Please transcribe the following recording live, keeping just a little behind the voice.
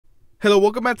Hello,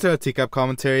 welcome back to TCAP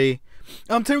commentary.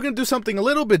 Today we're gonna do something a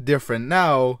little bit different.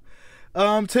 Now,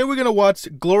 today we're gonna watch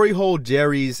Glory Hole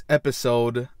Jerry's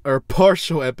episode, or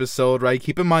partial episode, right?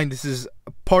 Keep in mind this is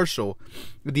partial.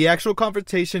 The actual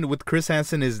confrontation with Chris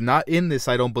Hansen is not in this,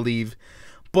 I don't believe,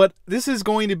 but this is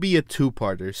going to be a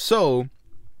two-parter. So,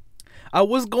 I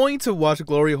was going to watch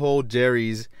Glory Hole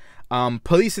Jerry's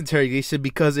police interrogation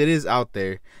because it is out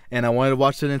there and I wanted to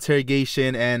watch an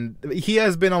interrogation, and he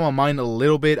has been on my mind a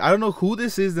little bit. I don't know who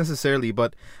this is necessarily,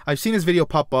 but I've seen his video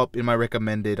pop up in my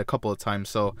recommended a couple of times,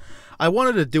 so I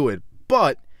wanted to do it.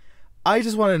 But I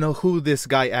just want to know who this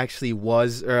guy actually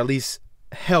was, or at least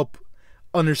help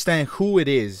understand who it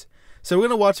is. So we're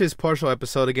gonna watch his partial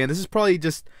episode again. This is probably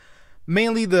just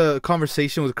mainly the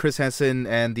conversation with Chris Hansen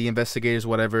and the investigators,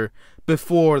 whatever,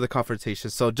 before the confrontation.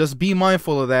 So just be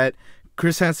mindful of that.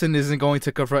 Chris Hansen isn't going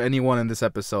to confront anyone in this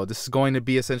episode. This is going to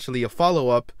be essentially a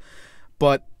follow-up,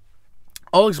 but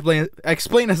I'll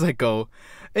explain as I go.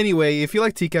 Anyway, if you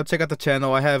like TCAP, check out the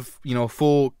channel. I have,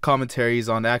 full commentaries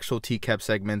on actual TCAP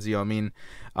segments, you know what I mean?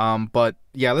 But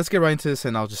yeah, let's get right into this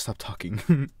and I'll just stop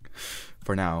talking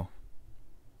for now.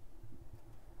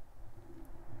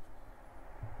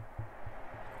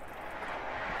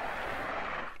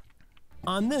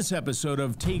 On this episode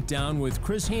of Takedown with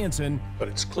Chris Hansen. But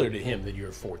it's clear to him that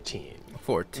you're 14.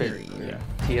 14. Yeah.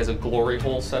 He has a glory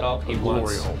hole set up. He Glory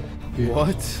wants... hole.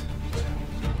 What?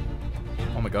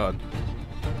 Oh my god.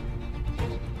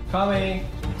 Coming.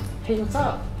 Hey, what's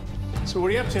up? So what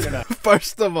are you up to tonight?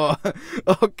 First of all,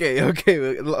 okay,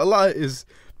 a lot is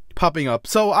popping up.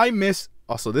 So I miss...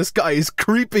 Also, this guy is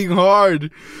creeping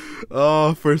hard.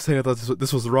 Oh, first thing I thought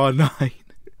this was Raw 9.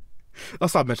 I'll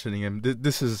stop mentioning him.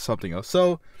 This is something else.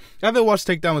 So, I haven't watched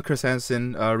Takedown with Chris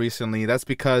Hansen recently. That's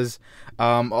because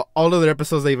all of the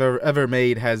episodes they've ever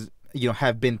made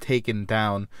have been taken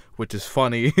down, which is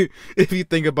funny if you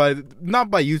think about it. Not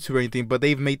by YouTube or anything, but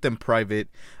they've made them private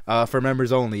for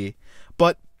members only.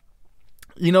 But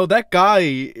that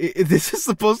guy, this is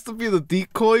supposed to be the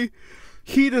decoy.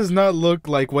 He does not look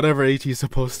like whatever age he's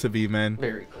supposed to be, man.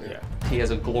 Very clear. Yeah. He has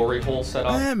a glory hole set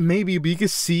up. Maybe, but you can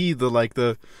see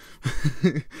the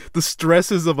the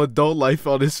stresses of adult life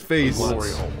on his face.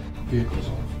 Glory hole. Vehicles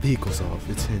off. Vehicles off.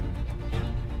 It's him.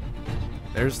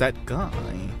 There's that guy.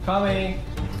 Coming.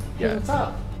 Yeah. Hey, what's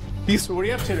up? So what are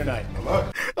you up to tonight?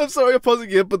 I'm sorry I'm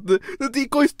pausing it, but the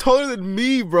decoy's taller than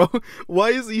me, bro. Why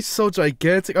is he so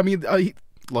gigantic? I mean,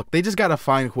 look, they just gotta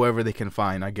find whoever they can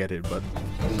find. I get it, but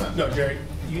No, Jerry.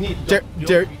 You need...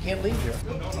 Jerry. You can't leave here.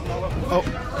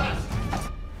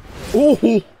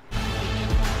 Oh.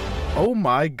 Oh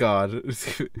my god.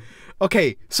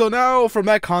 Okay, so now from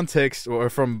that context, or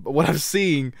from what I'm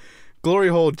seeing, Glory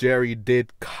Hole Jerry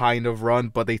did kind of run,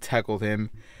 but they tackled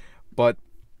him. But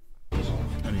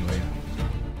anyway.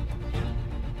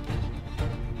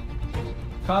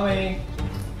 Coming.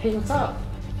 Hey, what's up?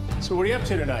 So what are you up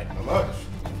to tonight?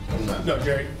 No,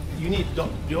 Jerry. You need...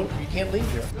 You can't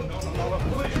leave here.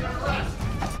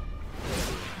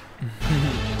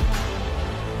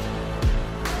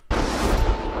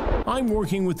 I'm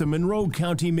working with the Monroe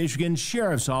County, Michigan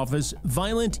Sheriff's Office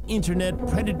Violent Internet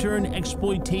Predator and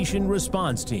Exploitation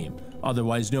Response Team,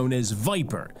 otherwise known as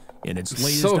Viper, in its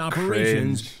latest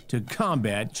operations to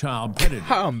combat child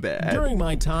predators. During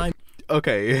my time...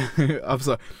 Okay, I'm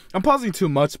sorry. I'm pausing too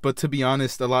much, but to be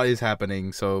honest, a lot is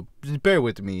happening, so just bear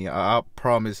with me. I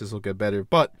promise this will get better.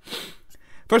 But,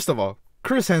 first of all,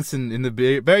 Chris Hansen in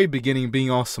the very beginning being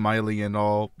all smiley and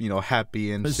all,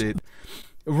 happy and shit.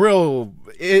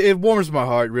 It warms my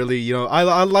heart, really.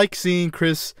 I like seeing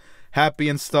Chris happy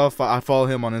and stuff. I follow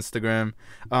him on Instagram.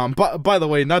 By the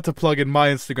way, not to plug in my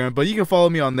Instagram, but you can follow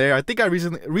me on there. I think I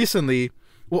recently...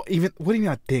 Well, what do you mean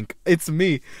I think? It's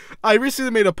me. I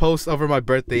recently made a post over my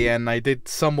birthday, and I did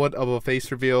somewhat of a face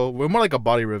reveal. Well, more like a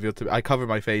body reveal. I covered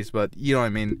my face, but you know what I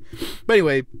mean. But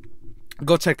anyway,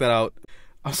 go check that out.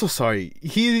 I'm so sorry.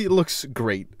 He looks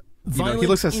great. He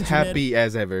looks as happy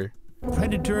as ever.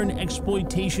 Predator and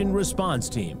Exploitation Response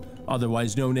Team,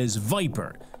 otherwise known as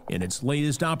Viper, in its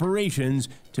latest operations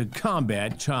to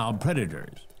combat child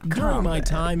predators. During my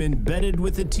time embedded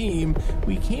with the team,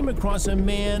 we came across a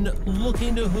man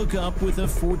looking to hook up with a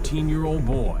 14-year-old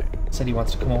boy. Said he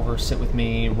wants to come over, sit with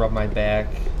me, rub my back,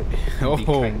 be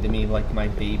kind to me like my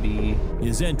baby.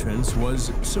 His entrance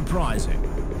was surprising.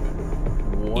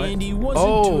 What? And he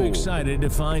wasn't too excited to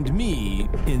find me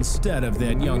instead of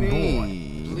that young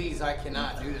boy. Please, I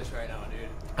cannot do this right now, dude.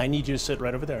 I need you to sit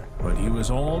right over there. But he was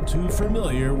all too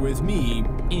familiar with me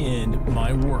and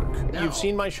my work. No. You've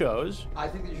seen my shows. I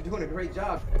think that you're doing a great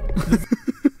job.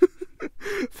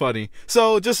 funny.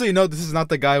 So just so you know, this is not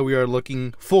the guy we are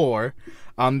looking for.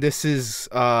 This is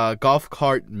Golf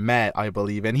Cart Matt, I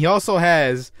believe, and he also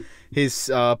has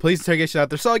his police interrogation out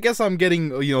there. So I guess I'm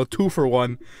getting 2 for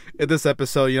 1 in this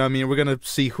episode. You know what I mean? We're gonna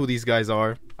see who these guys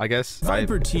are, I guess.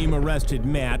 Viper team arrested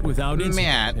Matt without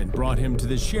incident and brought him to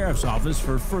the sheriff's office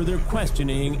for further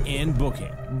questioning and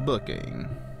booking.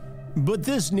 But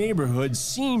this neighborhood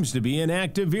seems to be an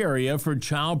active area for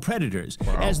child predators,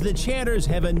 as the Chatters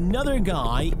have another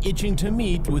guy itching to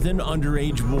meet with an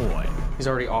underage boy. He's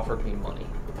already offered me money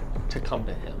to come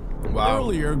to him. Wow.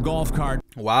 Earlier, golf cart.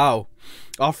 Wow.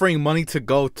 Offering money to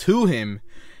go to him.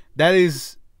 That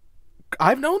is...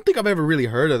 I don't think I've ever really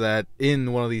heard of that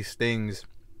in one of these things.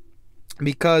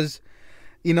 Because,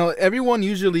 everyone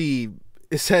usually...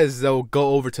 It says they'll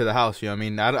go over to the house, you know what I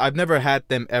mean? I've never had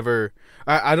them ever...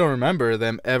 I don't remember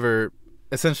them ever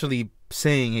essentially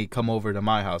saying, hey, come over to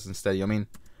my house instead, you know what I mean?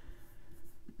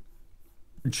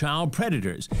 Child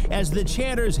predators, as the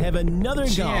Chatters have another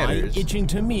guy itching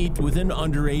to meet with an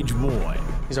underage boy.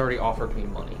 He's already offered me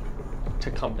money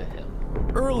to come to him.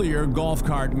 Earlier, golf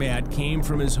cart Matt came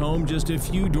from his home just a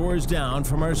few doors down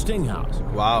from our sting house.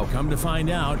 Wow. Come to find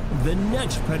out, the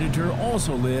next predator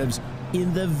also lives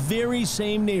in the very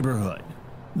same neighborhood.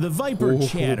 The Viper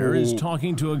Chatter is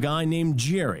talking to a guy named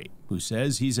Jerry, who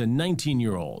says he's a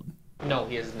 19-year-old. No,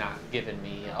 he has not given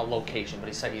me a location, but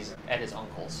he said he's at his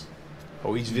uncle's.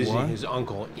 Oh, he's visiting his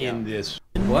uncle in this.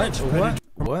 What?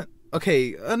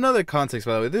 Okay, another context,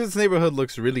 by the way. This neighborhood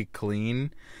looks really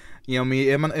clean. You know what I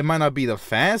mean? It might not be the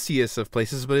fanciest of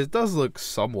places, but it does look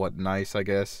somewhat nice, I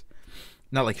guess.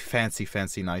 Not like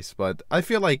fancy nice, but I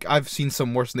feel like I've seen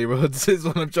some worse neighborhoods is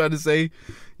what I'm trying to say. You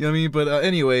know what I mean? But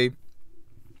anyway,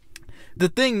 the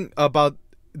thing about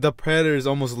the predators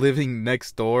almost living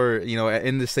next door,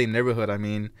 in the same neighborhood, I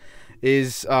mean,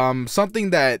 is something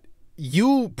that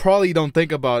you probably don't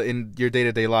think about in your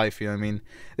day-to-day life, you know what I mean?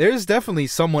 There's definitely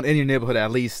someone in your neighborhood, at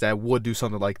least, that would do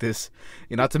something like this.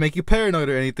 Not to make you paranoid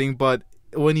or anything, but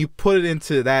when you put it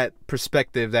into that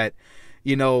perspective that,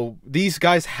 these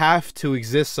guys have to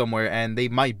exist somewhere, and they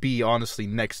might be, honestly,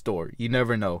 next door. You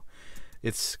never know.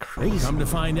 It's crazy. Come to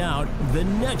find out, the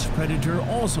next predator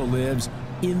also lives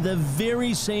in the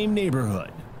very same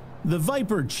neighborhood. The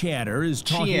Viper Chatter is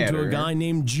talking to a guy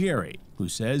named Jerry, who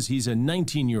says he's a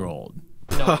 19-year-old.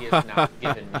 No, he has not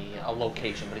given me a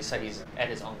location, but he said he's at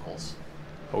his uncle's.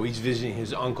 Oh, he's visiting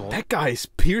his uncle. That guy's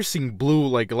piercing blue,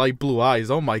 like light blue eyes.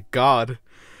 Oh my god.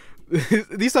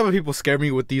 These type of people scare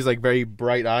me with these like very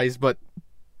bright eyes, but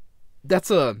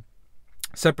that's a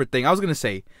separate thing. I was gonna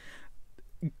say,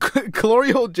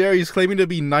 Glory Hole Jerry is claiming to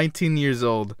be 19 years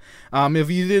old. If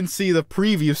you didn't see the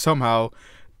preview somehow,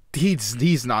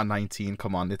 he's not 19.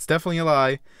 Come on, it's definitely a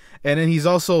lie. And then he's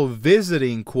also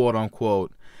visiting, quote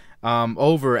unquote,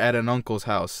 over at an uncle's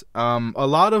house. A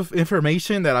lot of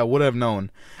information that I would have known.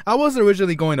 I was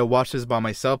originally going to watch this by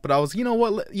myself, but I was,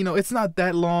 it's not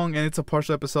that long and it's a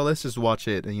partial episode. Let's just watch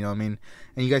it, and you know what I mean?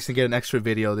 And you guys can get an extra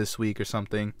video this week or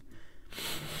something.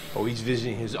 Oh, he's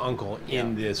visiting his uncle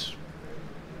in this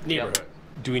neighborhood. Yep.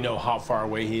 Do we know how far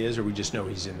away he is, or we just know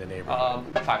he's in the neighborhood?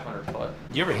 500 foot.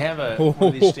 Do you ever have one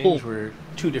of these things where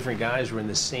two different guys were in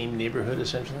the same neighborhood,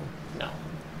 essentially? No.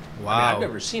 Wow. I mean, I've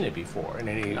never seen it before in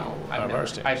any of our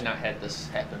states. I've not had this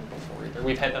happen before either.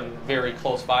 We've had them very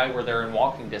close by where they're in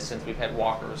walking distance. We've had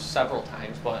walkers several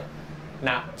times, but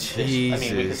not this. I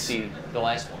mean, we could see the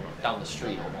last one down the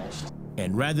street almost.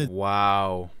 And rather...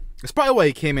 Wow. That's probably why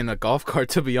he came in a golf cart,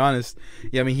 to be honest.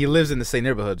 Yeah, I mean, he lives in the same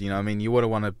neighborhood, I mean, you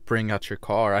wouldn't want to bring out your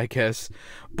car, I guess.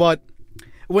 But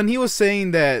when he was saying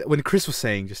that, when Chris was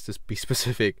saying, just to be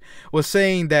specific, was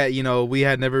saying that, we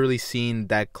had never really seen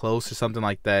that close or something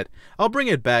like that, I'll bring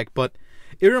it back, but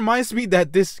it reminds me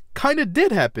that this kind of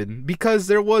did happen, because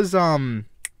there was, I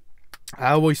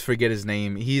always forget his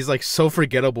name. He's, like, so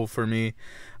forgettable for me.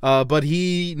 But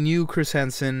he knew Chris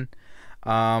Hansen.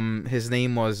 His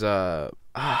name was, what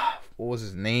was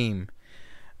his name?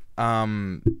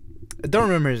 I don't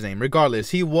remember his name.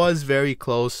 Regardless, he was very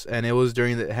close, and it was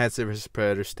during the Hansen vs.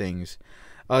 Predator stings.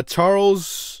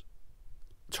 Charles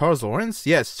Lawrence?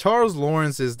 Yes, Charles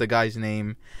Lawrence is the guy's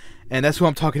name, and that's who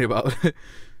I'm talking about.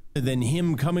 Than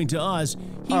him coming to us,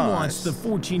 he wants the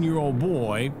 14-year-old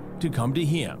boy to come to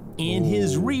him. And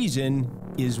his reason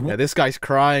is... Yeah, this guy's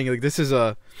crying. Like, this is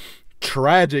a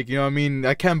tragic, what I mean?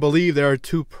 I can't believe there are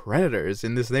two predators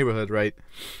in this neighborhood, right?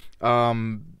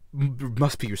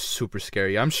 Must be super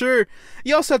scary. I'm sure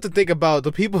you also have to think about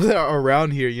the people that are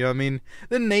around here, what I mean?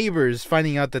 The neighbors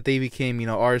finding out that they became,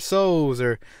 RSOs,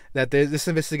 or that this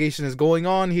investigation is going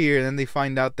on here, and then they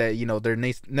find out that, their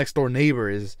next door neighbor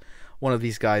is one of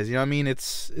these guys. You know what I mean?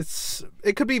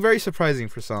 It could be very surprising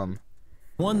for some.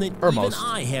 One that or even most.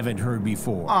 I haven't heard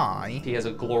before. He has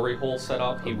a glory hole set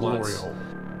up. He Glory wants. hole.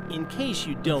 In case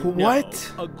you don't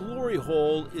What? know, a glory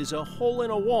hole is a hole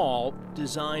in a wall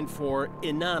designed for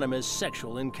anonymous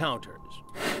sexual encounters.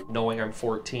 Knowing I'm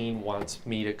 14, wants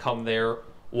me to come there,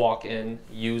 walk in,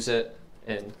 use it,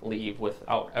 and leave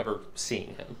without ever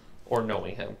seeing him or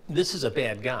knowing him. This is a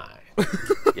bad guy.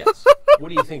 Yes. What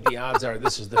do you think the odds are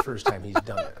this is the first time he's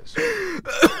done this?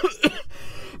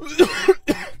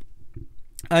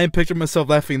 I didn't picture myself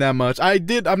laughing that much. I'm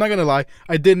not gonna lie.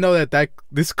 I didn't know that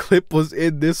this clip was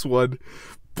in this one,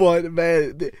 but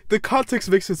man, the context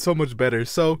makes it so much better.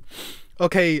 So,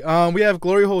 okay, we have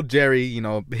Glory Hole Jerry. You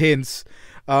know, hints.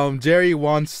 Jerry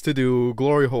wants to do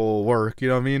glory hole work. You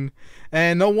know what I mean?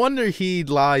 And no wonder he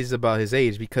lies about his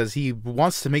age, because he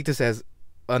wants to make this as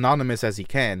anonymous as he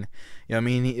can. You know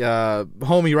what I mean?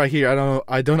 Homie right here,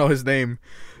 I don't know his name,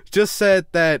 just said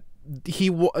that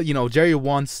Jerry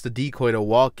wants the decoy to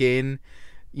walk in,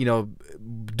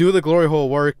 do the glory hole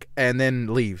work and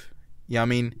then leave. You know what I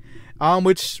mean?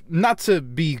 Which, not to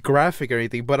be graphic or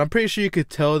anything, but I'm pretty sure you could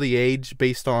tell the age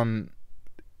based on,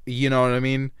 you know what I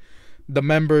mean, the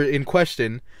member in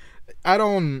question. I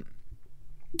don't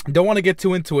want to get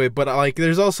too into it, but like,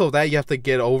 there's also that you have to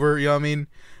get over. You know what I mean?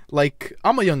 Like,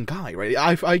 I'm a young guy, right?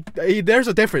 I there's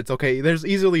a difference, okay? There's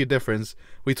easily a difference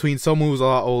between someone who's a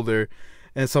lot older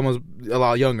and someone's a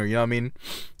lot younger. You know what I mean?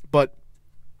 But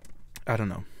I don't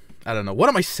know. What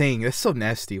am I saying? That's so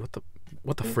nasty.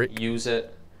 What the frick? Use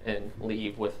it and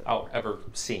leave without ever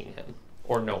seeing him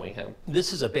or knowing him.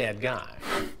 This is a bad guy.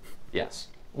 Yes.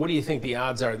 What do you think the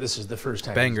odds are this is the first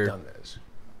time Banger. he's done this?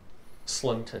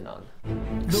 Slim to none.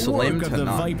 The Slim work to of the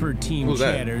none. Viper team Who's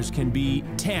that? chatters can be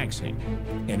taxing,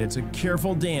 and it's a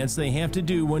careful dance they have to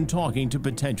do when talking to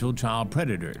potential child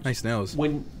predators. Nice nails.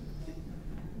 When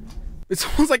It's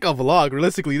almost like a vlog.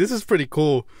 Realistically, this is pretty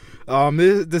cool.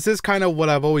 This is kind of what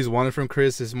I've always wanted from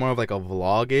Chris. It's more of like a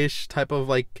vlog-ish type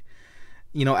of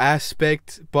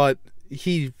aspect, but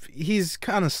he's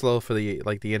kind of slow for the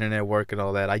internet work and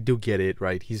all that. I do get it,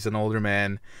 right? He's an older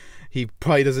man. He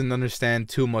probably doesn't understand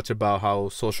too much about how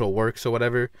social works or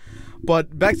whatever.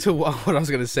 But back to what I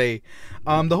was gonna say,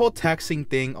 the whole taxing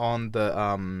thing on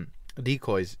the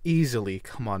decoys, easily.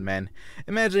 Come on, man.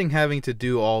 Imagine having to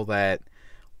do all that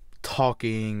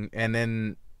talking and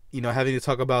then having to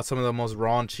talk about some of the most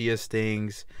raunchiest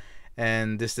things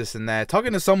and this and that,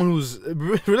 talking to someone who's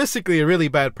realistically a really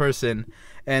bad person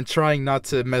and trying not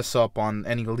to mess up on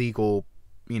any legal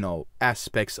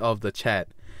aspects of the chat.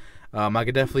 I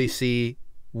could definitely see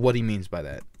what he means by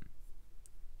that.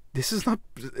 This is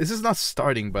not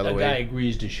starting, by the a way. guy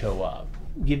agrees to show up,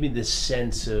 give me the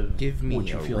sense of what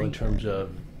you feel in terms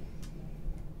of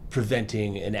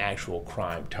preventing an actual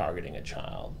crime targeting a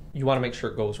child. You want to make sure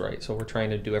it goes right. So we're trying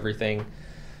to do everything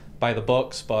by the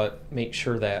books, but make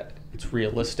sure that it's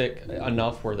realistic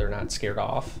enough where they're not scared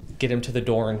off. Get him to the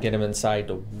door and get him inside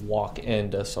to walk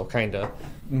into, so kind of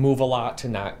move a lot to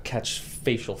not catch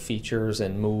facial features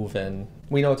and move. And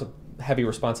we know it's a heavy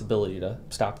responsibility to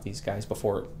stop these guys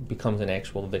before it becomes an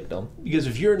actual victim. Because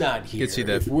if you're not here, see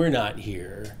that. if we're not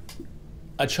here,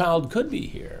 a child could be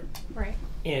here. Right.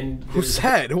 And Who's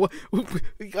that?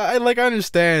 I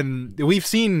understand. We've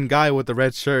seen guy with the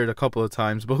red shirt a couple of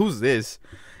times, but who's this?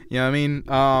 You know what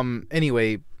I mean?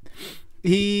 Anyway,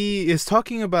 he is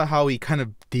talking about how he kind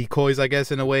of decoys, I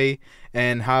guess, in a way,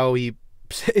 and how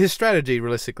his strategy,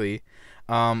 realistically,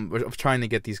 of trying to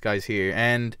get these guys here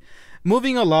and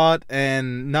moving a lot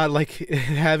and not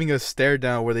having a stare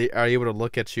down where they are able to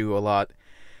look at you a lot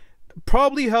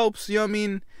probably helps. You know what I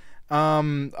mean?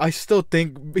 I still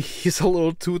think he's a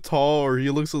little too tall, or he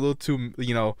looks a little too,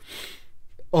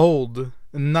 old.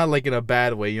 Not in a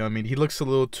bad way, you know what I mean? He looks a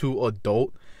little too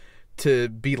adult to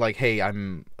be like, hey,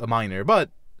 I'm a minor. But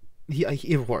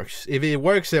it works. If it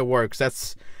works, it works.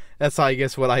 That's I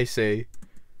guess what I say.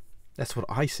 That's what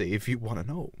I say, if you want to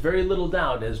know. very little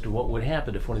doubt as to what would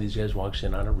happen if one of these guys walks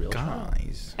in on a real child.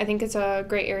 Guys. I think it's a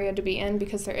great area to be in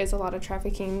because there is a lot of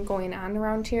trafficking going on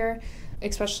around here,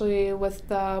 especially with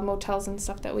the motels and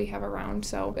stuff that we have around.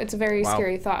 So it's a very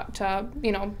scary thought to,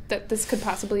 that this could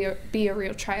possibly be a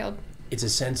real child. It's a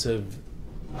sense of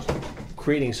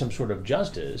creating some sort of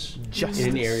justice in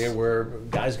an area where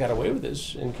guys got away with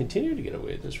this and continue to get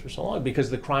away with this for so long because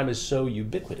the crime is so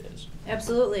ubiquitous.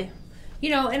 Absolutely.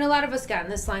 And a lot of us got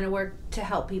in this line of work to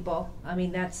help people. I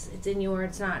mean, it's in you or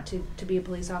it's not to be a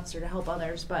police officer, to help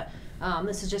others. But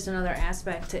this is just another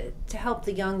aspect to help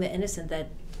the young, the innocent that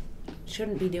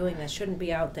shouldn't be doing this, shouldn't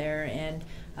be out there, and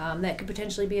that could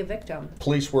potentially be a victim.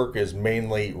 Police work is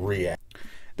mainly reactive.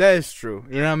 That is true.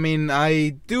 You know what I mean?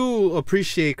 I do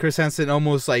appreciate Chris Hansen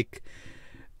almost like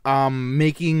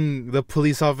making the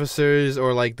police officers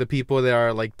or like the people that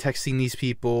are like texting these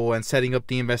people and setting up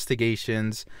the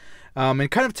investigations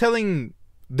and kind of telling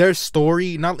their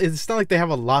story. It's not like they have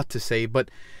a lot to say,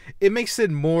 but it makes it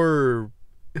more,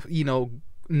 you know,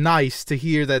 nice to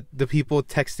hear that the people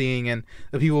texting and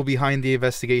the people behind the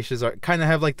investigations are kind of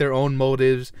have like their own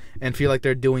motives and feel like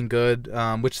they're doing good,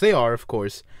 which they are, of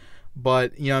course.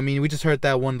 But, you know what I mean, we just heard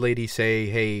that one lady say,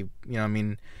 hey, you know what I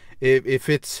mean, if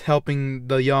it's helping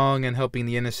the young and helping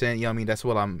the innocent, you know what I mean, that's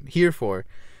what I'm here for,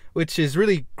 which is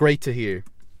really great to hear.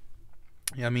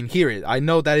 You know what I mean, hear it. I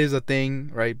know that is a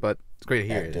thing, right? But it's great to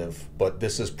hear it. But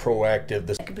this is proactive.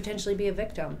 This could potentially be a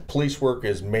victim. Police work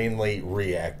is mainly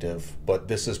reactive, but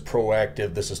this is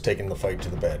proactive. This is taking the fight to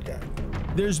the bad guy.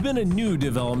 There's been a new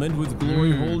development with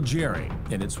Glory Hole Jerry,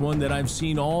 and it's one that I've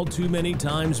seen all too many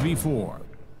times before.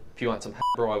 If you want some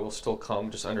bro, I will still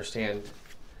come. Just understand,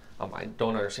 I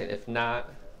don't understand. If not,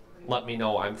 let me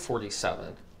know. I'm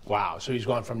 47. Wow, so he's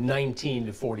gone from 19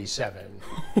 to 47.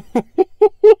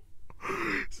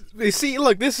 See,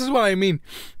 look, this is what I mean.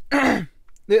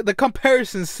 The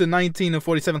comparisons to 19 and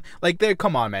 47, like,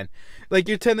 come on, man. Like,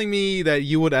 you're telling me that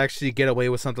you would actually get away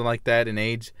with something like that in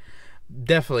age?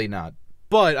 Definitely not.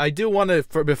 But I do want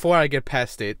to, before I get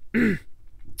past it,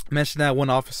 mention that one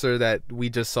officer that we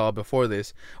just saw before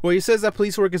this, where he says that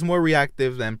police work is more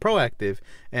reactive than proactive.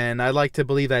 And I like to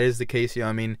believe that is the case. You know,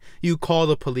 I mean, you call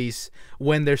the police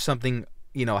when there's something,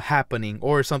 you know, happening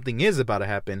or something is about to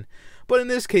happen. But in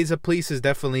this case, the police is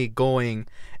definitely going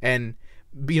and,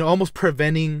 you know, almost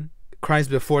preventing crimes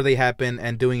before they happen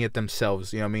and doing it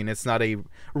themselves. You know what I mean? It's not a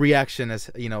reaction as,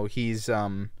 you know, he's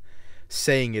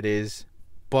saying it is.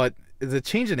 But the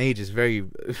change in age is very,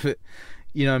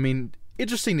 you know what I mean,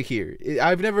 interesting to hear.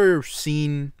 I've never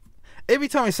seen, every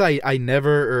time I say I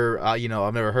never, or, you know,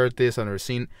 I've never heard this, I've never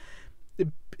seen.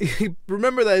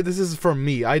 Remember that this is from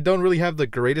me. I don't really have the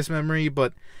greatest memory,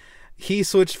 but he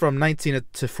switched from 19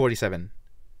 to 47.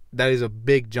 That is a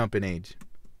big jump in age.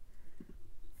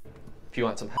 If you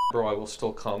want some bro, I will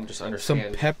still come. Just understand.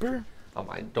 Some pepper?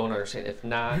 I don't understand. If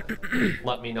not,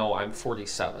 let me know. I'm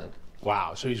 47.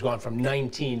 Wow, so he's gone from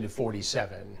 19 to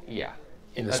 47. Yeah.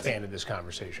 In the span of this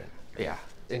conversation. Yeah.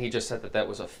 And he just said that that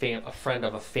was a friend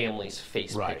of a family's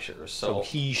face picture. So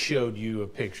he showed you a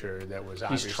picture that was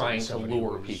obviously he's trying to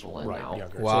lure people in now.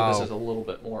 Younger. Wow. So this is a little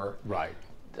bit more. Right.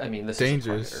 I mean, this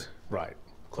dangerous. is a predator. Right.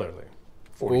 Clearly.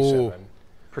 47. Ooh.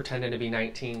 Pretending to be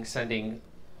 19, sending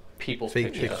people's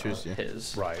fake pictures yeah.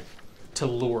 his. Right. To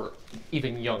lure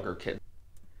even younger kids.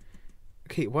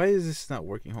 Okay, why is this not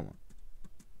working? Hold on.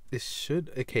 This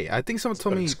should. Okay, I think someone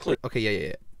told me. Okay,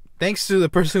 yeah. Thanks to the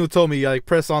person who told me, like,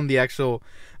 press on the actual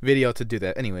video to do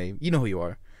that. Anyway, you know who you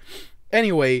are.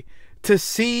 Anyway, to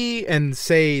see and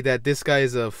say that this guy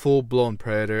is a full-blown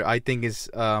predator, I think is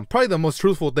probably the most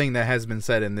truthful thing that has been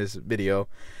said in this video.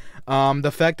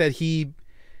 The fact that he,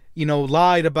 you know,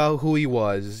 lied about who he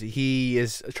was. He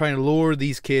is trying to lure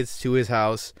these kids to his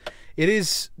house. It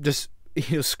is just,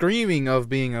 you know, screaming of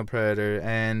being a predator.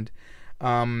 And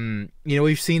you know,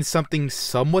 we've seen something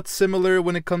somewhat similar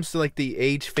when it comes to like the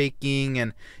age faking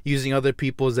and using other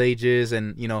people's ages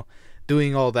and, you know,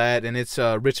 doing all that. And it's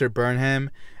Richard Burnham.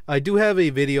 I do have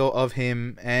a video of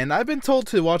him, and I've been told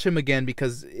to watch him again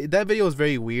because that video is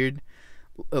very weird,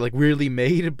 like weirdly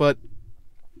made. But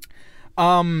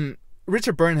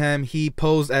Richard Burnham, he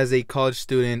posed as a college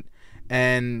student,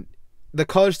 and the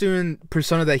college student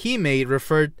persona that he made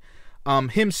referred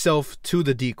himself to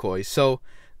the decoy. So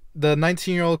the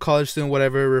 19-year-old college student,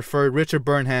 whatever, referred Richard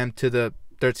Burnham to the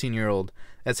 13-year-old.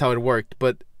 That's how it worked.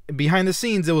 But behind the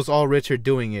scenes, it was all Richard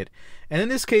doing it. And in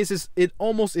this case, it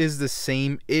almost is the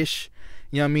same-ish.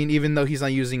 You know what I mean? Even though he's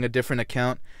not using a different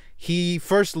account. He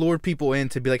first lured people in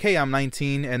to be like, hey, I'm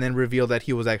 19, and then revealed that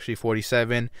he was actually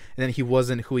 47, and then he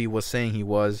wasn't who he was saying he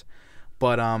was.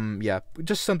 But, yeah,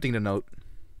 just something to note.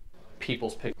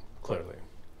 People's pictures. Clearly.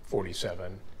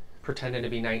 47. Pretending to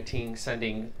be 19,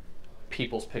 sending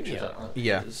people's pictures on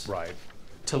his. Right.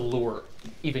 To lure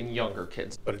even younger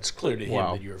kids. But it's clear to him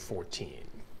that you're 14.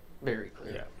 Very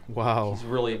clear. Yeah. Wow. He's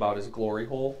really about his glory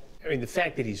hole. I mean, the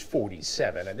fact that he's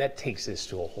 47, and that takes this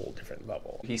to a whole different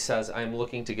level. He says, I'm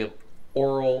looking to give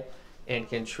oral and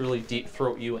can truly deep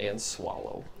throat you and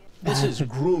swallow. This is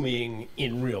grooming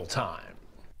in real time.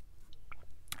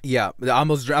 Yeah, I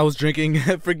was drinking.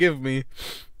 Forgive me.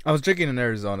 I was drinking in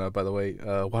Arizona, by the way.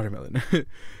 Watermelon.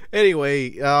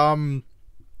 Anyway,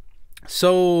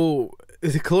 so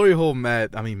the glory hole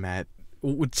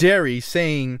Jerry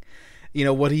saying, you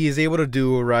know, what he is able to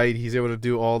do, right? He's able to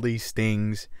do all these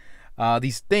things.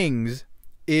 These things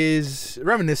is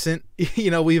reminiscent. You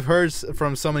know, we've heard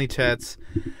from so many chats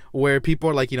where people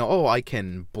are like, you know, oh, I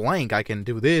can blank, I can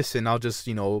do this, and I'll just,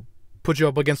 you know, put you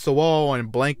up against the wall and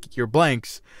blank your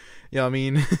blanks. You know what I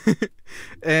mean?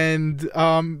 And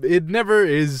it never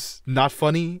is not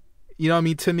funny, you know what I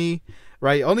mean, to me,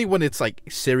 right? Only when it's like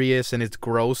serious and it's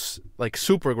gross, like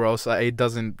super gross, it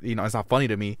doesn't, you know, it's not funny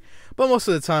to me. But most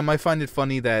of the time I find it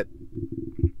funny that,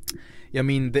 I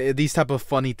mean, these type of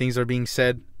funny things are being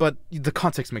said, but the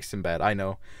context makes them bad, I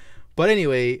know. But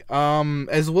anyway,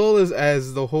 as well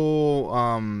as the whole,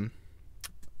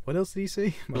 what else did he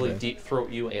say? Really deep throat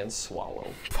you and swallow.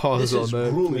 Pause this on is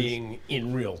that, grooming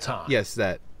in real time. Yes,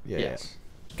 that. Yeah, Yes.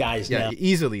 Guys, yeah, now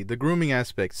easily the grooming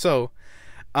aspect. So,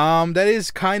 that is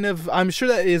kind of, I'm sure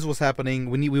that is what's happening.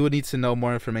 We would need to know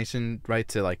more information, right,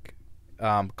 to like,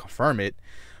 confirm it.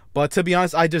 But to be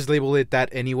honest, I just label it that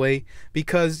anyway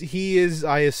because he is,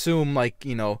 I assume, like,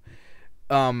 you know,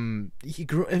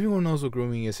 everyone knows what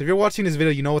grooming is. If you're watching this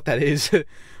video, you know what that is.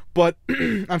 But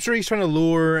I'm sure he's trying to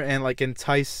lure and like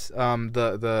entice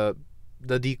the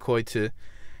decoy to,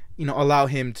 you know, allow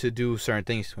him to do certain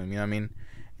things to him. You know what I mean?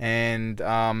 And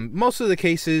most of the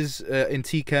cases in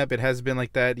TCAP, it has been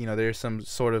like that. You know, there's some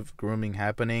sort of grooming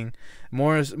happening.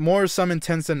 More some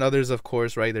intense than others, of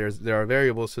course, right? There are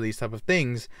variables to these type of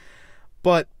things,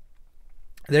 but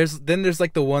there's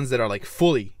like the ones that are like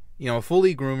fully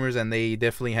groomers, and they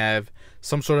definitely have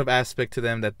some sort of aspect to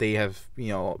them that they have, you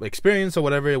know, experience or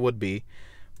whatever it would be.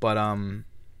 But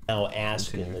now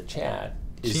ask in the chat,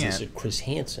 is this a Chris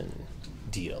Hansen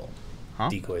deal? Huh?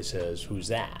 Decoy says, who's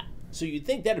that? So you'd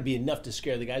think that'd be enough to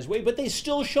scare the guys away, but they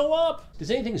still show up. Does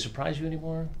anything surprise you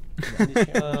anymore?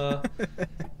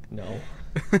 No.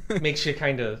 Makes you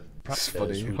kind of...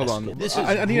 funny. Hold on.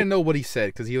 I need to know what he said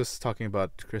because he was talking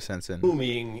about Chris Hansen.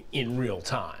 Grooming in real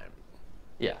time.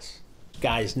 Yes.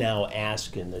 Guys now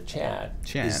ask in the chat,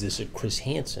 is this a Chris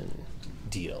Hansen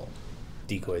deal?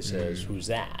 Decoy says, who's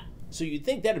that? So you'd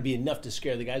think that'd be enough to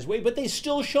scare the guys away, but they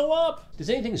still show up. Does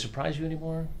anything surprise you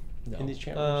anymore in these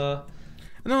channels?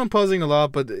 I know I'm pausing a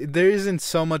lot, but there isn't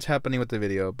so much happening with the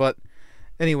video. But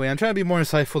anyway, I'm trying to be more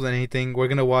insightful than anything. We're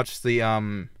gonna watch the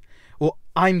well,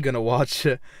 I'm gonna watch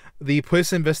the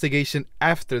police investigation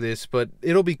after this, but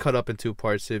it'll be cut up in 2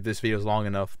 parts if this video is long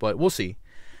enough. But we'll see.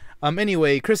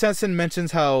 Anyway, Chris Hansen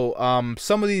mentions how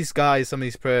some of these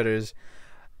predators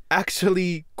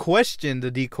actually question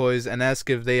the decoys and ask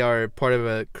if they are part of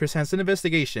a Chris Hansen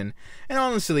investigation. And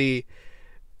honestly,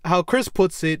 how Chris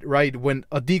puts it, right, when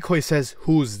a decoy says,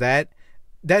 who's that?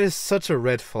 That is such a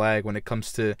red flag when it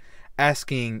comes to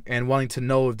asking and wanting to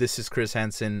know if this is Chris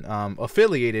Hansen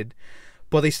affiliated,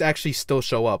 but they actually still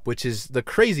show up, which is the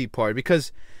crazy part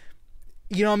because,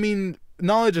 you know what I mean,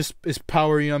 knowledge is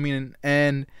power, you know what I mean,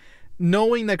 and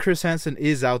knowing that Chris Hansen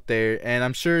is out there, and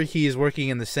I'm sure he is working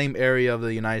in the same area of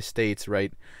the United States,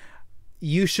 right,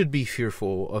 you should be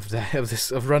fearful of that,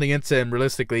 of running into him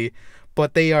realistically,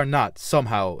 but they are not,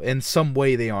 somehow, in some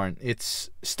way they aren't. It's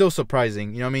still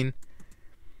surprising, you know what I mean?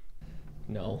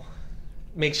 No.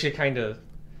 Makes you kind of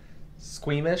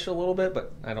squeamish a little bit,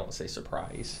 but I don't say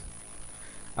surprise.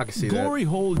 I can see Glory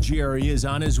Hole Jerry is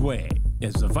on his way.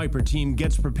 As the Viper team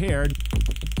gets prepared,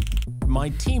 my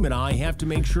team and I have to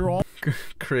make sure all...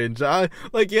 Cringe. I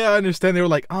understand. They were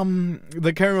like,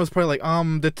 the camera was probably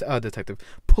like, detective,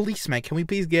 policeman, can we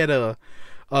please get a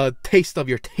taste of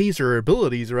your taser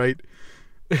abilities, right?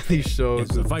 These shows.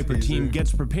 As the Viper team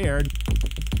gets prepared,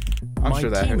 I'm sure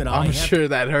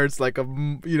that hurts like a,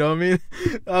 you know what I mean?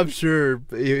 I'm sure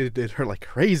it hurt like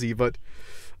crazy, but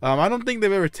I don't think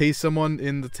they've ever tased someone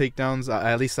in the takedowns.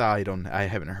 At least I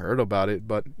haven't heard about it,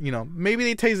 but you know, maybe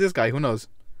they tase this guy, who knows?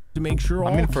 To make sure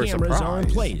all cameras are in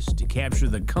place to capture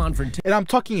the confrontation. And I'm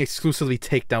talking exclusively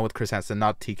takedown with Chris Hansen,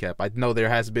 not TCAP. I know there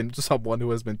has been someone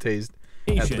who has been tased,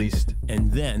 at least.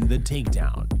 And then the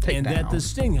takedown. And that the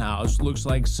Sting House looks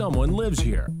like someone lives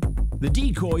here. The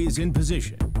decoy is in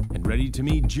position and ready to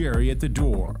meet Jerry at the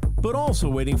door. But also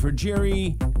waiting for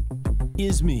Jerry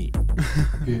is me.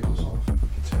 Vehicle's off.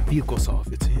 Vehicle's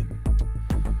off. It's him.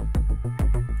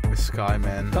 The Sky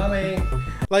Man. Coming.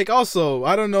 Like, also,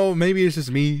 I don't know, maybe it's just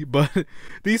me, but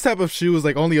these type of shoes,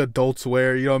 like, only adults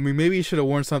wear, you know what I mean? Maybe you should have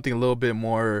worn something a little bit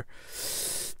more,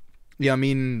 yeah, I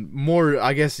mean, more,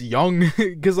 I guess, young,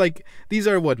 because, like, these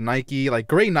are, what, Nike, like,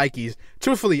 gray Nikes.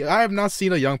 Truthfully, I have not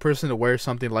seen a young person to wear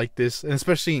something like this, and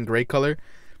especially in gray color.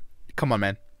 Come on,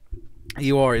 man.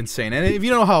 You are insane. And if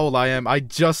you know how old I am, I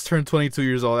just turned 22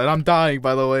 years old, and I'm dying,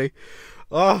 by the way.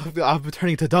 Oh, I'm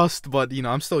turning to dust, but, you know,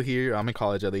 I'm still here. I'm in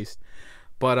college, at least.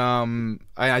 But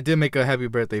I did make a happy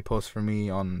birthday post for me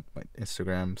on my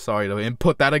Instagram. Sorry to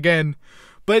input that again.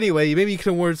 But But anyway, maybe you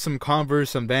can wear some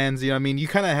Converse, some Vans. You know what I mean? You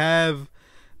kind of have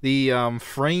the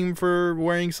frame for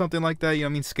wearing something like that. You know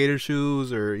what I mean? Skater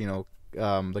shoes or, you know,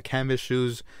 the canvas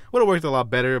shoes would have worked a lot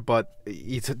better. But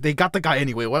they got the guy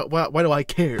anyway. Why do I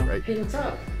care, right? Hey, what's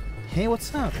up? Hey,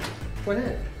 what's up? What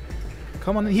in?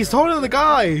 Come on in. He's taller than the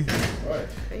guy.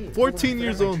 Hey, 14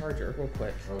 years old. Charger, real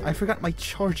quick. I forgot my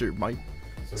charger.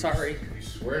 So Sorry. You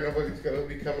swear nobody's gonna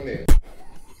be coming in?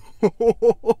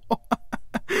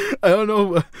 I don't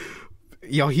know.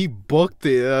 Yo, he booked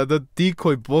it. The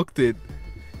decoy booked it.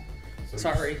 So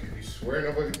Sorry. You swear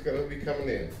nobody's gonna be coming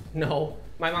in? No,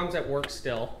 my mom's at work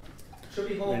still. She'll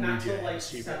be home not till like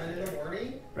 7 in the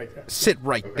morning. Right there. Sit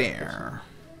right there.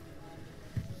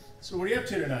 So what are you up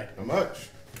to tonight? How much?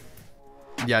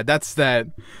 Yeah, that's that.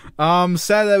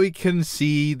 Sad that we couldn't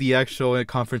see the actual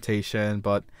confrontation,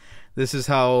 but this is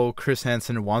how Chris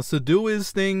Hansen wants to do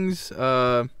his things.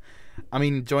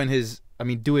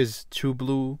 Do his True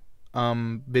Blue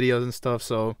videos and stuff.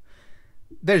 So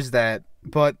there's that.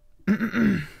 But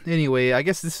anyway, I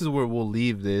guess this is where we'll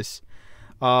leave this.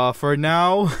 For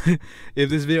now, if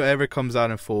this video ever comes out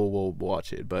in full, we'll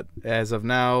watch it. But as of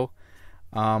now,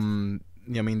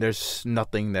 there's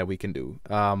nothing that we can do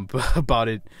about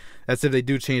it. That's if they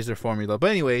do change their formula.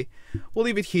 But anyway, we'll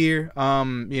leave it here.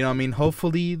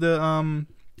 Hopefully the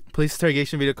police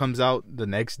interrogation video comes out the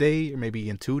next day or maybe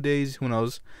in 2 days. Who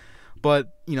knows?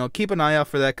 But, keep an eye out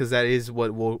for that because that is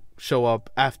what will show up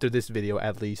after this video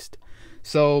at least.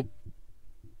 So,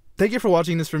 thank you for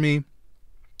watching this with me.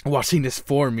 And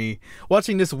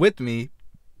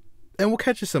we'll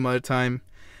catch you some other time.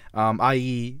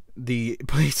 I.e. the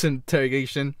police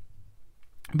interrogation.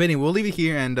 But anyway, we'll leave it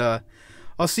here and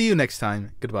I'll see you next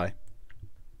time. Goodbye.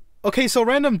 Okay, so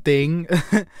random thing.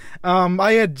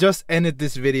 I had just ended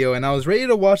this video and I was ready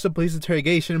to watch the police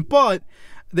interrogation, but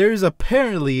there's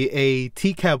apparently a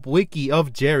TCAP Wiki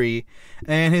of Jerry,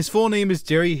 and his full name is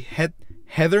Jerry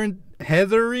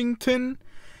Hetherington.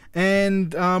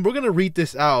 And we're gonna read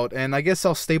this out, and I guess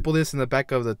I'll staple this in the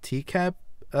back of the TCAP.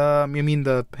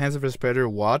 The Hansen vs. Predator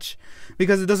watch,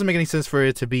 because it doesn't make any sense for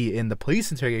it to be in the police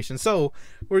interrogation. So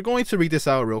we're going to read this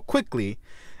out real quickly.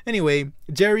 Anyway,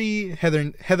 Jerry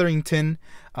Hetherington,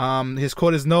 his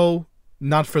quote is, "No,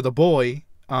 not for the boy."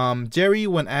 Jerry,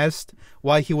 when asked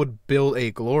why he would build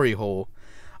a glory hole.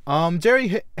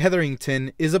 Jerry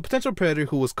Hetherington is a potential predator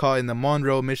who was caught in the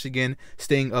Monroe, Michigan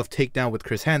sting of Takedown with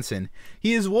Chris Hansen.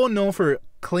 He is well known for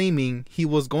claiming he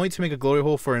was going to make a glory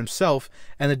hole for himself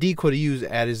and a decoy to use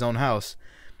at his own house,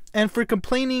 and for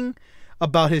complaining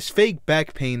about his fake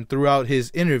back pain throughout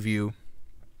his interview.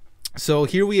 So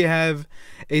here we have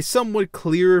a somewhat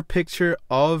clearer picture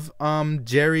of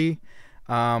Jerry.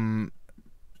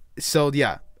 So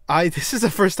yeah, this is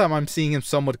the first time I'm seeing him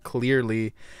somewhat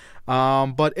clearly.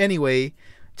 But anyway,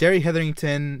 Jerry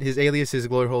Hetherington, his alias is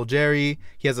Glory Hole Jerry.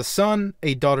 He has a son,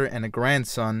 a daughter, and a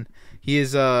grandson. He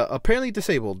is apparently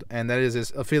disabled, and that is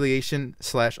his affiliation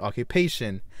 /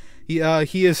 occupation. He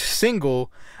is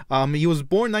single. He was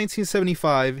born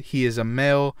 1975. He is a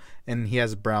male, and he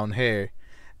has brown hair.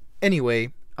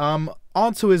 Anyway,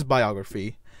 on to his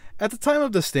biography. At the time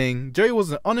of the sting, Jerry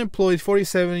was an unemployed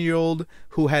 47-year-old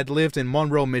who had lived in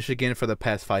Monroe, Michigan for the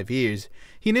past 5 years.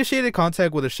 He initiated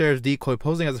contact with a sheriff's decoy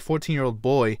posing as a 14-year-old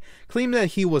boy, claiming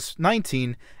that he was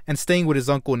 19 and staying with his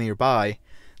uncle nearby.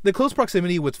 The close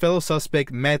proximity with fellow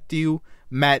suspect Matt Daly,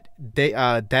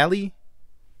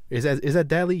 is that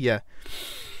Daly? Yeah.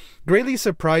 Greatly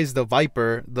surprised the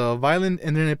Viper, the violent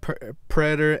internet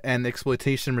predator and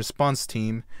exploitation response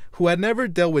team, who had never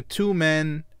dealt with two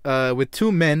men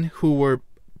who were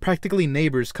practically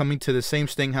neighbors coming to the same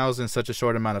sting house in such a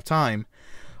short amount of time.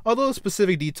 Although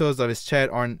specific details of his chat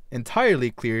aren't entirely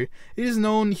clear, it is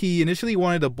known he initially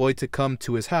wanted the boy to come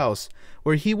to his house,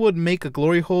 where he would make a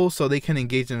glory hole so they can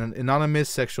engage in an anonymous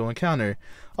sexual encounter,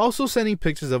 also sending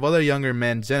pictures of other younger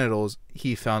men's genitals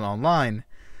he found online.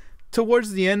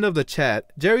 Towards the end of the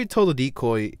chat, Jerry told the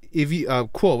decoy, "If you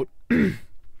quote,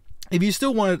 if you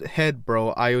still want head, bro,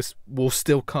 I will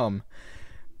still come,"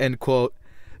 end quote,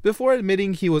 before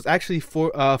admitting he was actually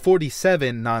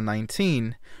 47, not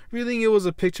 19, revealing it was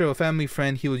a picture of a family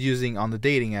friend he was using on the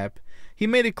dating app. He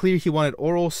made it clear he wanted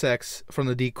oral sex from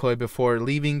the decoy before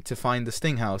leaving to find the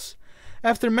sting house.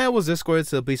 After Matt was escorted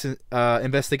to the police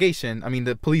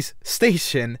the police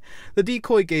station, the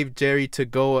decoy gave Jerry to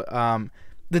go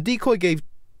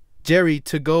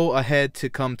ahead to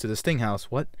come to the sting house.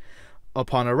 What?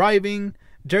 Upon arriving,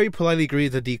 Jerry politely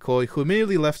greeted the decoy, who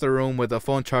immediately left the room with the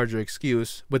phone charger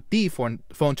excuse.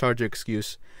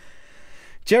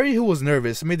 Jerry, who was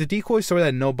nervous, made the decoy swear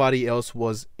that nobody else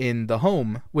was in the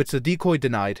home, which the decoy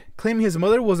denied, claiming his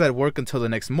mother was at work until the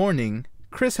next morning.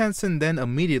 Chris Hansen then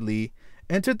immediately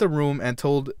entered the room and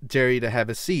told Jerry to have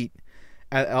a seat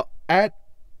on a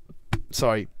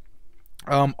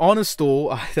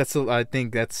stool. I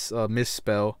think that's a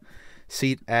misspell.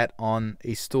 Seat on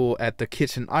a stool at the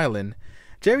kitchen island.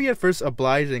 Jerry at first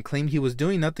obliged and claimed he was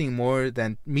doing nothing more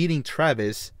than meeting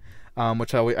Travis,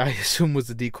 which I assume was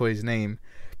the decoy's name.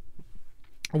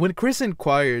 When Chris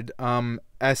inquired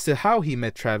as to how he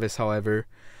met Travis, however,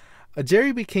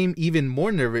 Jerry became even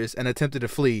more nervous and attempted to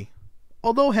flee.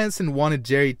 Although Hansen warned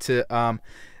Jerry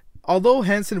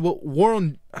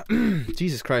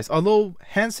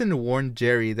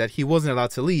that he wasn't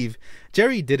allowed to leave,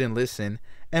 Jerry didn't listen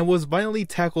and was violently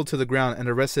tackled to the ground and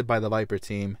arrested by the Viper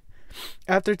team.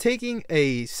 After taking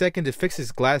a second to fix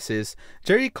his glasses,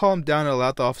 Jerry calmed down and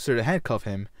allowed the officer to handcuff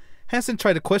him. Hansen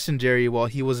tried to question Jerry while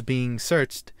he was being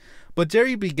searched, but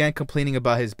Jerry began complaining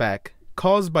about his back,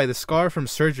 caused by the scar from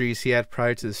surgeries he had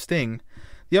prior to the sting.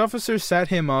 The officer sat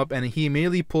him up and he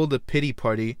immediately pulled a pity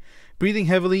party, breathing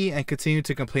heavily and continued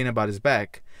to complain about his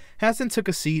back. Hansen took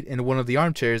a seat in one of the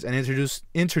armchairs and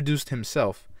introduced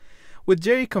himself, with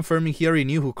Jerry confirming he already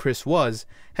knew who Chris was,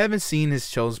 having seen his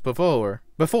shows before.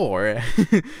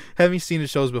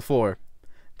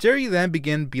 Jerry then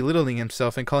began belittling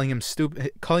himself and calling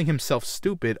himself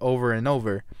stupid over and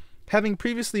over, having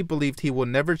previously believed he would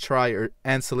never try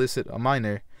and solicit a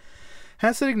minor.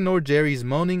 Hansen ignored Jerry's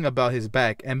moaning about his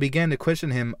back and began to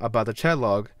question him about the chat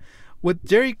log, with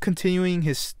Jerry continuing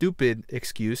his stupid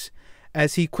excuse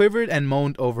as he quivered and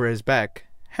moaned over his back.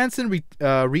 Hansen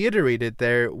reiterated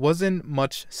there wasn't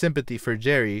much sympathy for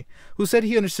Jerry, who said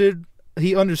he understood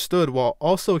while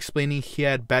also explaining he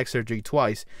had back surgery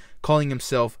twice, calling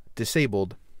himself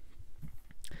disabled.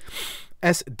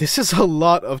 As this is a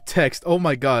lot of text, oh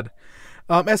my god.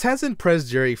 As Hansen pressed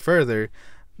Jerry further,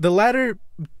 the latter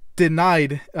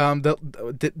denied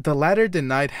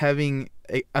having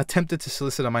attempted to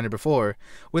solicit a minor before,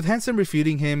 with Hansen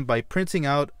refuting him by printing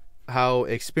out how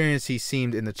experienced he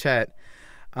seemed in the chat.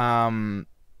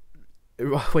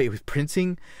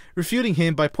 Refuting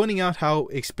him by pointing out how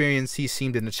experienced he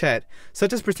seemed in the chat,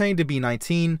 such as pretending to be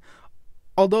 19.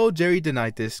 Although Jerry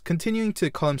denied this, continuing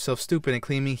to call himself stupid and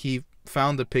claiming he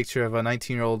found the picture of a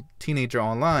 19-year-old teenager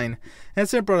online,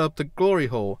 Hansen brought up the glory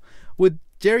hole, with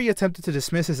Jerry attempted to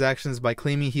dismiss his actions by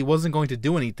claiming he wasn't going to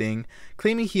do anything,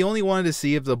 claiming he only wanted to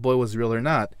see if the boy was real or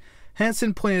not.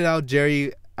 Hansen pointed out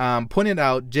Jerry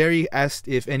asked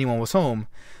if anyone was home,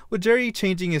 with Jerry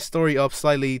changing his story up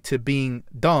slightly to being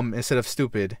dumb instead of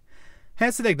stupid.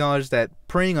 Hansen acknowledged that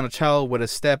preying on a child was a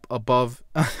step above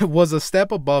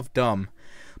dumb,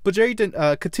 but Jerry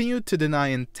continued to deny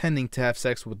intending to have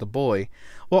sex with the boy,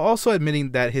 while also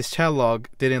admitting that his chat log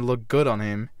didn't look good on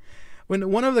him. When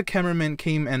one of the cameramen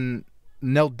came and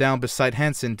knelt down beside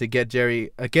Hansen to get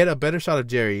a better shot of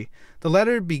Jerry, the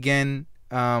latter began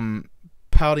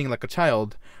pouting like a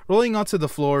child, rolling onto the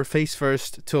floor face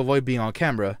first to avoid being on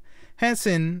camera.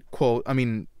 Hansen,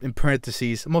 in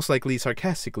parentheses, most likely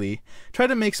sarcastically, tried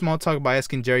to make small talk by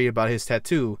asking Jerry about his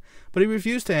tattoo, but he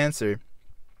refused to answer,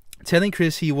 telling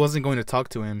Chris he wasn't going to talk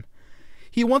to him.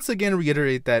 He once again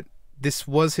reiterated that this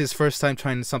was his first time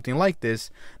trying something like this,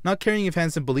 not caring if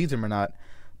Hansen believed him or not,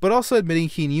 but also admitting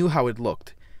he knew how it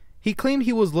looked. He claimed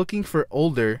he was looking for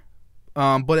older,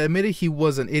 but admitted he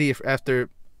was an idiot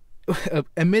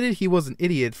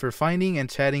for finding and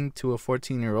chatting to a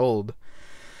 14-year-old.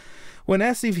 When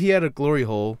asked if he had a glory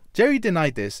hole, Jerry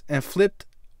denied this and flipped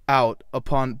out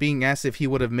upon being asked if he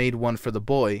would have made one for the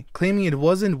boy, claiming it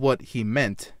wasn't what he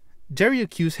meant. Jerry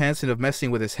accused Hansen of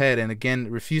messing with his head and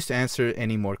again refused to answer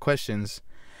any more questions.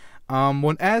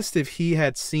 When asked if he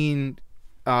had seen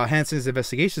Hansen's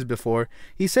investigations before,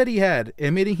 he said he had,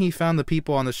 admitting he found the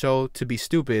people on the show to be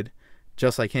stupid,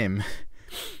 just like him.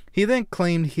 He then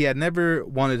claimed he had never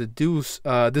wanted to do this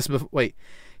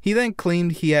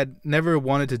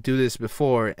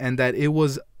before and that it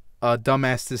was a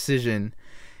dumbass decision.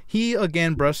 He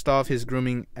again brushed off his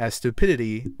grooming as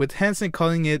stupidity, with Hansen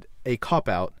calling it a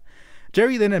cop-out.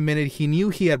 Jerry then admitted he knew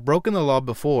he had broken the law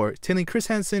before, telling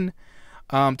Hansen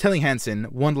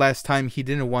one last time he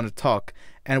didn't want to talk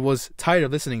and was tired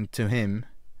of listening to him.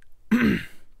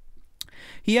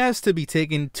 He asked to be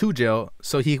taken to jail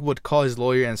so he would call his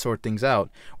lawyer and sort things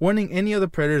out, warning any other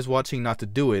predators watching not to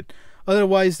do it,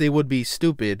 otherwise they would be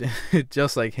stupid,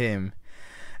 just like him.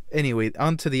 Anyway,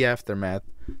 on to the aftermath.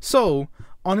 So,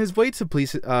 on his way to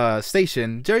police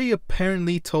station, Jerry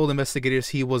apparently told investigators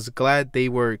he was glad they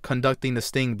were conducting the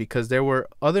sting because there were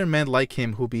other men like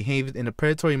him who behaved in a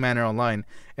predatory manner online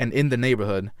and in the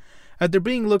neighborhood. After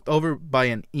being looked over by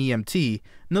an EMT,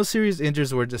 no serious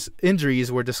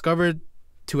injuries were discovered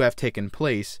to have taken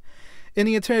place. In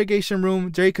the interrogation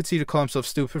room, Jerry continued to call himself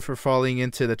stupid for falling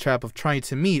into the trap of trying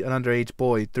to meet an underage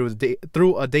boy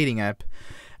through a dating app,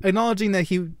 acknowledging that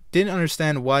he didn't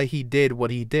understand why he did what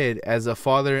he did as a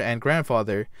father and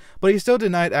grandfather, but he still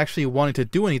denied actually wanting to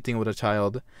do anything with a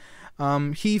child.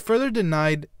 He further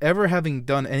denied ever having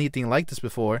done anything like this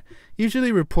before,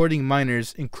 usually reporting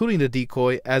minors, including the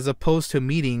decoy, as opposed to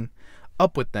meeting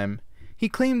up with them. He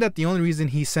claimed that the only reason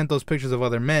he sent those pictures of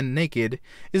other men naked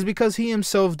is because he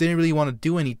himself didn't really want to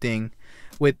do anything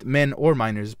with men or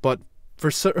minors, but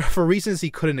for reasons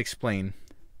he couldn't explain.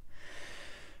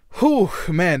 Whew,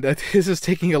 man, this is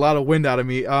taking a lot of wind out of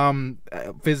me,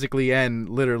 physically and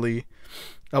literally,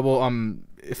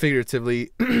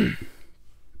 figuratively.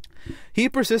 He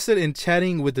persisted in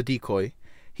chatting with the decoy.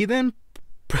 He then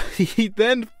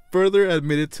further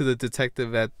admitted to the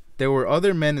detective that there were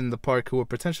other men in the park who were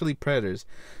potentially predators,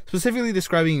 specifically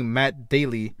describing Matt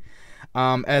Daly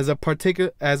as a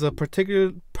particularly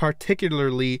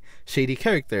shady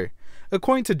character.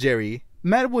 According to Jerry,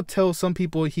 Matt would tell some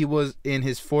people he was in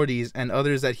his 40s and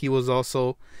others that he was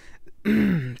also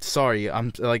sorry,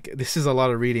 I'm like, this is a lot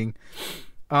of reading.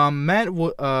 Matt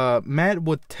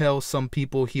would tell some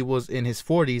people he was in his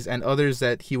 40s and others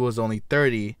that he was only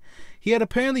 30. He had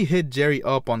apparently hit Jerry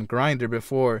up on Grindr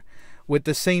before with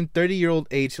the same 30-year-old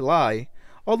age lie,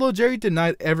 although Jerry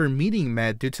denied ever meeting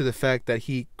Matt due to the fact that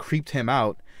he creeped him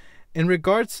out. In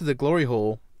regards to the glory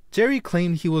hole, Jerry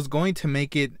claimed he was going to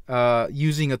make it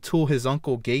using a tool his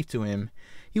uncle gave to him.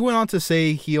 He went on to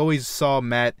say he always saw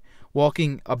Matt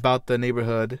walking about the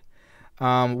neighborhood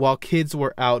while kids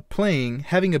were out playing,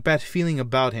 having a bad feeling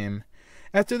about him.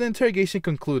 After the interrogation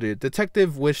concluded,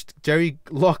 Detective wished Jerry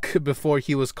luck before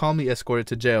he was calmly escorted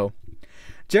to jail.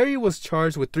 Jerry was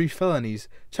charged with 3 felonies: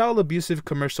 child abusive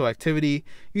commercial activity,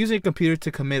 using a computer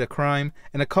to commit a crime,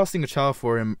 and accosting a child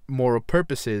for immoral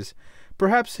purposes.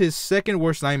 Perhaps his second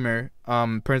worst nightmare,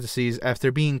 parentheses,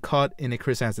 after being caught in a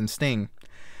Chris Hansen sting.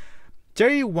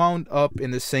 Jerry wound up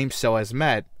in the same cell as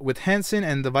Matt, with Hansen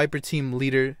and the Viper team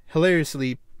leader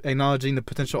hilariously acknowledging the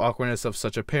potential awkwardness of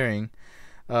such a pairing,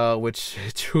 which,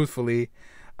 truthfully,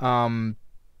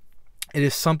 it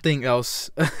is something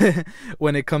else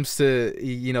when it comes to,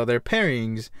 you know, their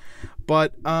pairings.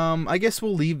 But I guess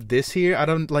we'll leave this here. I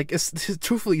don't like.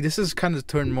 Truthfully, this is kind of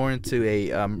turned more into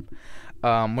a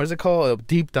what is it called? A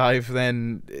deep dive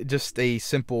than just a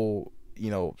simple,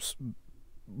 you know,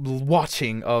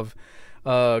 watching of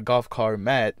Golf Car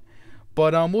Matt.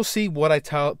 But we'll see what I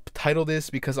title this,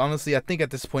 because honestly I think at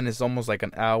this point it's almost like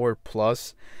an hour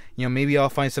plus. You know, maybe I'll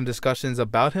find some discussions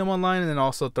about him online and then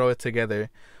also throw it together.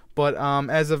 But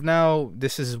as of now,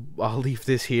 I'll leave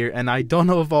this here, and I don't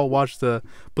know if I'll watch the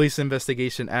police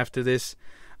investigation after this.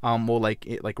 Well,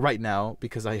 like right now,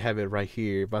 because I have it right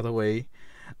here, by the way.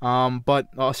 But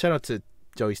shout out to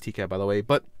Joey's TCAP, by the way.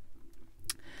 But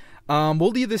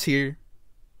we'll leave this here.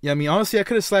 Yeah, I mean, honestly, I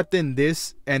could have slapped in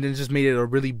this and then just made it a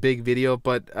really big video,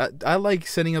 but I like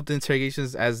setting up the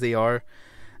interrogations as they are,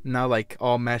 not like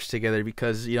all mashed together,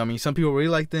 because, you know, I mean, some people really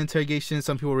like the interrogation,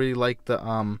 some people really like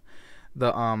the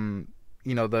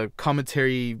you know, the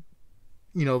commentary,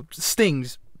 you know,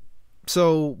 stings.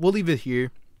 So we'll leave it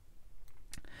here.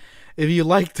 If you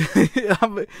liked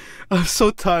I'm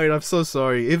so tired, I'm so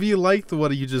sorry. If you liked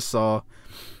what you just saw,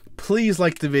 please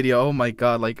like the video. Oh my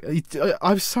god, like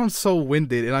I sound so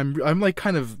winded, and I'm like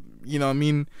kind of, you know, I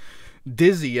mean,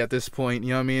 dizzy at this point, you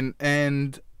know what I mean?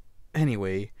 And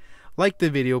anyway, like the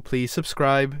video, please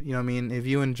subscribe, you know what I mean? If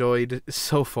you enjoyed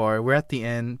so far, we're at the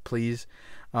end, please.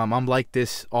 I'm like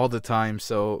this all the time,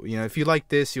 so, you know, if you like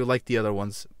this, you'll like the other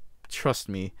ones, trust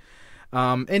me.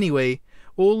 Anyway,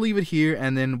 we'll leave it here,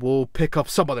 and then we'll pick up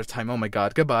some other time. Oh my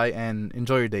god, goodbye, and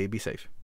enjoy your day. Be safe.